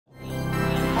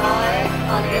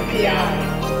on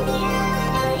NPI.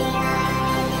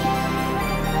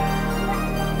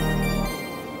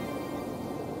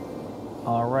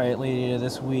 All right, lady,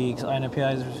 this week's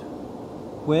NPI is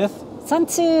with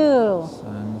Suntsu.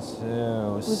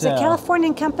 Suntsu. It's a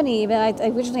Californian company, but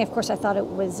originally, of course, I thought it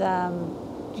was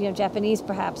Japanese,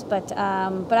 perhaps, but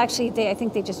actually, I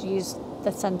think they just used the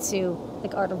Suntsu,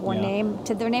 like Art of War name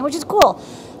to their name, which is cool.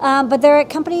 But they're a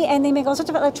company, and they make all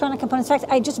sorts of electronic components. In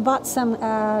fact, I just bought some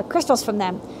crystals from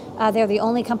them. They're the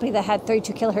only company that had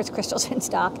 32 kilohertz crystals in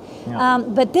stock. Yeah.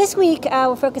 But this week,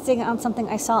 we're focusing on something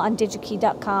I saw on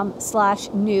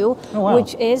Digi-Key.com/new,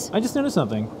 which is... I just noticed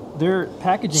something. Their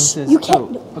packaging says... You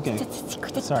can't... Oh, okay. That's a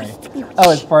secret. Sorry.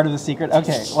 Oh, it's part of the secret?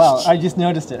 Okay. Wow, I just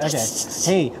noticed it. Okay.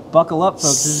 Hey, buckle up,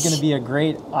 folks. This is going to be a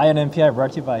great Eye on NPI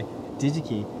brought to you by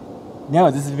Digi-Key.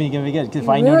 No, this is going to be good, because if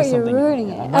I notice something... You're ruining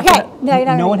it. Okay.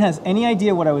 No one has any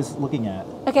idea what I was looking at.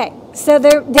 Okay, so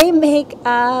they make...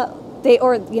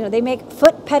 They make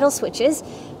foot pedal switches.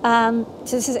 So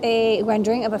this is a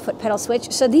rendering of a foot pedal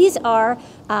switch. So these are,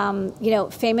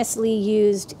 famously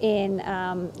used in,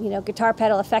 guitar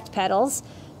pedal effect pedals.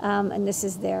 And this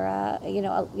is their,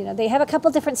 they have a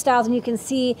couple different styles, and you can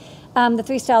see the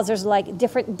three styles. There's like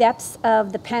different depths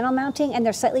of the panel mounting, and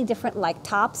they're slightly different like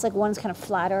tops. Like one's kind of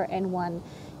flatter, and one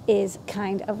is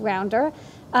kind of rounder.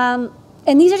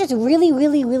 And these are just really,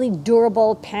 really, really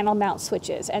durable panel mount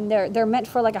switches, and they're meant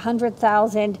for like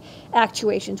 100,000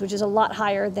 actuations, which is a lot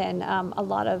higher than a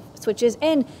lot of switches.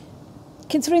 And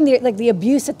considering the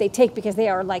abuse that they take, because they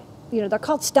are like, they're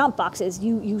called stomp boxes.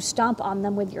 You stomp on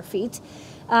them with your feet.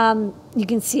 You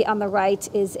can see on the right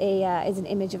is an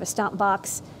image of a stomp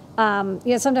box.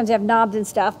 Sometimes they have knobs and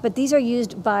stuff, but these are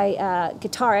used by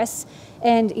guitarists,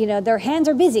 and their hands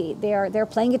are busy. They're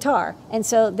playing guitar, and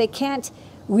so they can't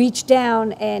reach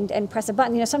down and press a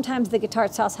button. Sometimes the guitar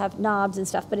itself have knobs and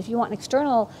stuff, but if you want an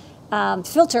external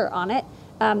filter on it,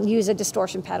 use a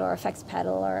distortion pedal or effects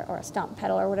pedal or a stomp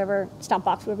pedal or whatever, stomp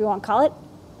box, whatever you want to call it.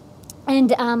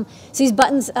 And so these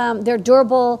buttons, they're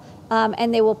durable,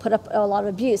 and they will put up a lot of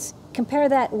abuse. Compare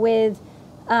that with,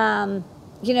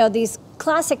 these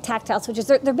classic tactile switches.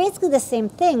 They're basically the same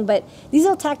thing, but these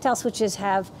little tactile switches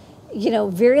have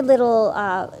very little,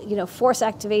 force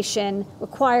activation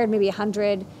required, maybe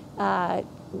 100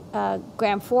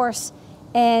 gram force.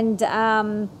 And,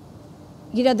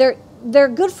 they're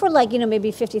good for like,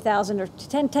 maybe 50,000 or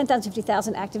 10,000,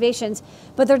 50,000 activations,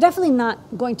 but they're definitely not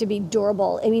going to be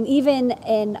durable. I mean, even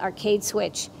an arcade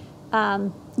switch,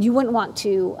 you wouldn't want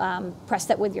to press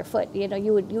that with your foot.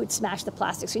 You would smash the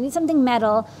plastic. So you need something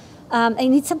metal. And you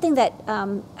need something that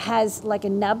has like a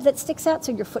nub that sticks out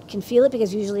so your foot can feel it,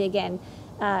 because usually, again,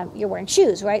 you're wearing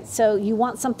shoes, right? So you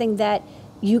want something that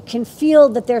you can feel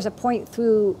that there's a point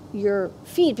through your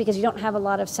feet, because you don't have a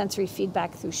lot of sensory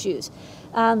feedback through shoes.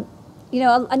 I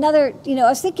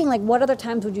was thinking, like, what other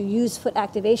times would you use foot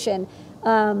activation?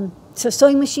 So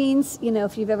sewing machines,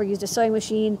 if you've ever used a sewing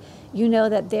machine,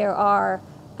 that there are,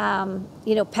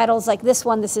 pedals like this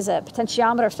one. This is a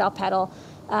potentiometer style pedal.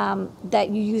 That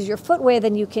you use your foot with,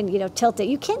 and you can, tilt it.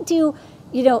 You can't do,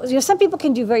 some people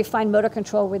can do very fine motor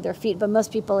control with their feet, but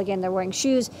most people, again, they're wearing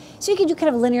shoes. So you can do kind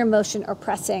of linear motion or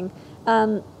pressing.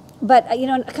 But,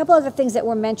 a couple other things that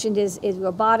were mentioned is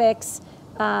robotics,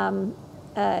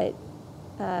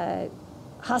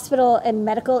 hospital and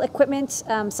medical equipment.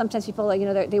 Sometimes people,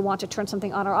 they want to turn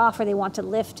something on or off, or they want to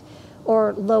lift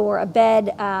or lower a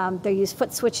bed. They use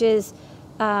foot switches.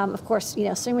 Of course,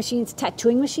 sewing machines,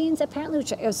 tattooing machines, apparently,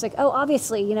 which I was like, oh,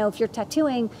 obviously, if you're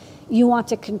tattooing, you want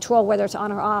to control whether it's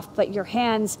on or off, but your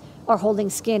hands are holding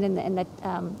skin in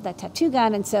that tattoo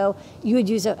gun, and so you would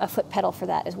use a foot pedal for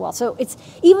that as well. So it's,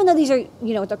 even though these are,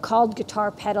 they're called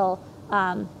guitar pedal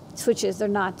switches, they're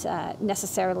not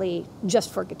necessarily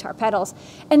just for guitar pedals.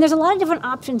 And there's a lot of different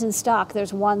options in stock.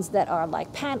 There's ones that are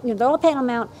like, they're all panel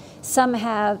mount. Some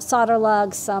have solder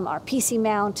lugs, some are PC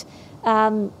mount.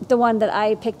 The one that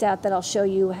I picked out that I'll show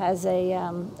you has a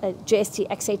JST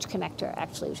XH connector,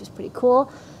 actually, which is pretty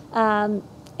cool.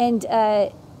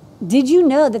 Did you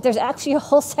know that there's actually a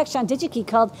whole section on Digi-Key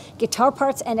called Guitar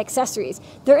Parts and Accessories?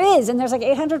 There is, and there's like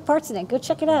 800 parts in it. Go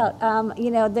check it out.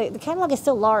 The catalog is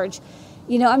still large.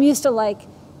 I'm used to like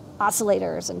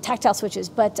oscillators and tactile switches,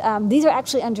 but these are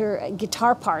actually under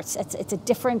guitar parts. It's a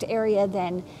different area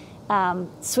than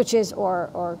switches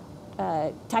or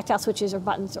tactile switches or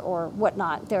buttons or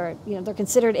whatnot. They're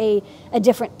considered a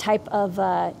different type of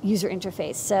user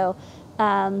interface. So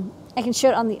I can show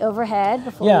it on the overhead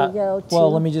before we go to...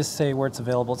 Well, let me just say where it's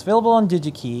available. It's available on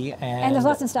Digi-Key. And there's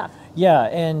lots of stuff. Yeah,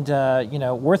 and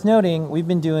worth noting, we've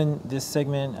been doing this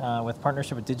segment with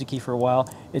partnership with Digi-Key for a while.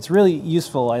 It's really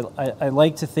useful. I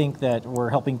like to think that we're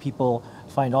helping people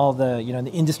find all the, in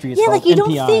the industry. It's like you NPI.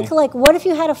 don't think, like, what if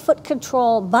you had a foot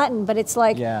control button, but it's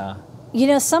like, yeah.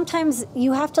 Sometimes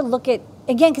you have to look at,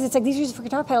 again, because it's like these are used for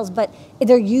guitar pedals, but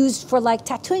they're used for like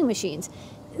tattooing machines.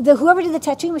 Whoever did the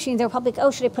tattooing machine, they were probably like, oh,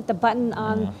 should I put the button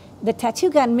on the tattoo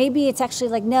gun? Maybe it's actually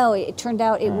like, no, it turned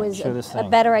out it was a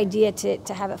better idea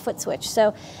to have a foot switch.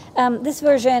 So this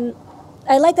version,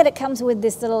 I like that it comes with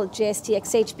this little JST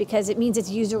XH because it means it's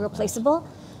user replaceable.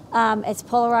 It's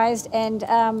polarized, and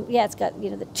it's got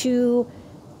the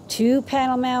two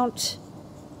panel mount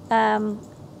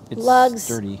lugs.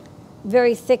 Sturdy.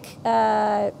 Very thick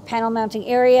panel mounting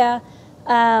area.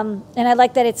 And I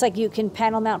like that it's like you can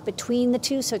panel mount between the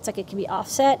two, so it's like it can be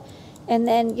offset. And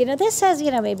then, this says,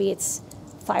 maybe it's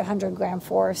 500 gram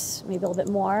force, maybe a little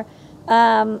bit more.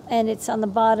 And it's on the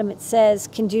bottom, it says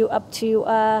can do up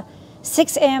to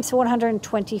 6 amps,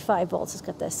 125 volts. It's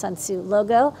got the Suntsu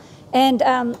logo. And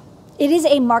it is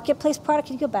a marketplace product.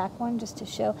 Can you go back one just to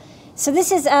show? So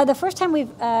this is the first time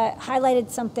we've highlighted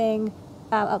something.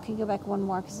 Can you go back one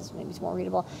more because maybe it's more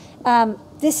readable.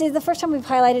 This is the first time we've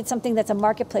highlighted something that's a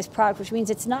marketplace product, which means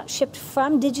it's not shipped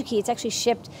from Digi-Key. It's actually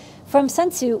shipped from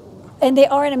Suntsu, and they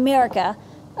are in America.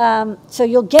 So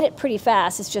you'll get it pretty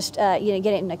fast. It's just, get it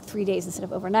in like 3 days instead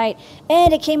of overnight.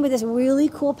 And it came with this really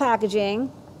cool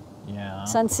packaging. Yeah.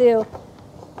 Suntsu,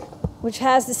 which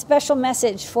has the special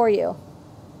message for you.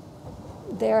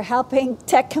 They're helping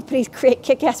tech companies create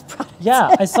kick-ass products.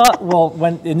 Yeah, I saw.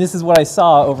 And this is what I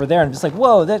saw over there, and I'm just like,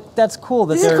 whoa, that's cool.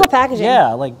 This is cool packaging.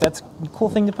 Yeah, like that's a cool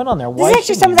thing to put on there. This is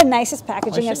actually some of the nicest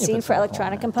packaging I've seen for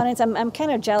electronic components. I'm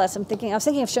kind of jealous. I was thinking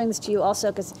of showing this to you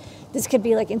also because this could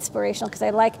be like inspirational because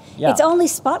I like. Yeah. It's only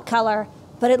spot color,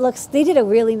 but it looks. They did a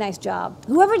really nice job.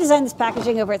 Whoever designed this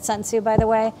packaging over at Suntsu, by the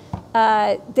way,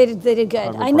 they did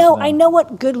good. I know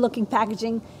what good-looking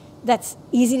packaging that's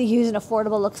easy to use and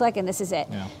affordable looks like, and this is it.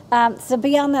 Yeah. So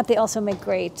beyond that, they also make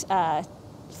great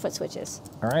foot switches.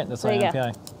 All right, that's on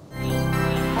NPI.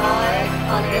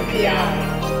 On NPI.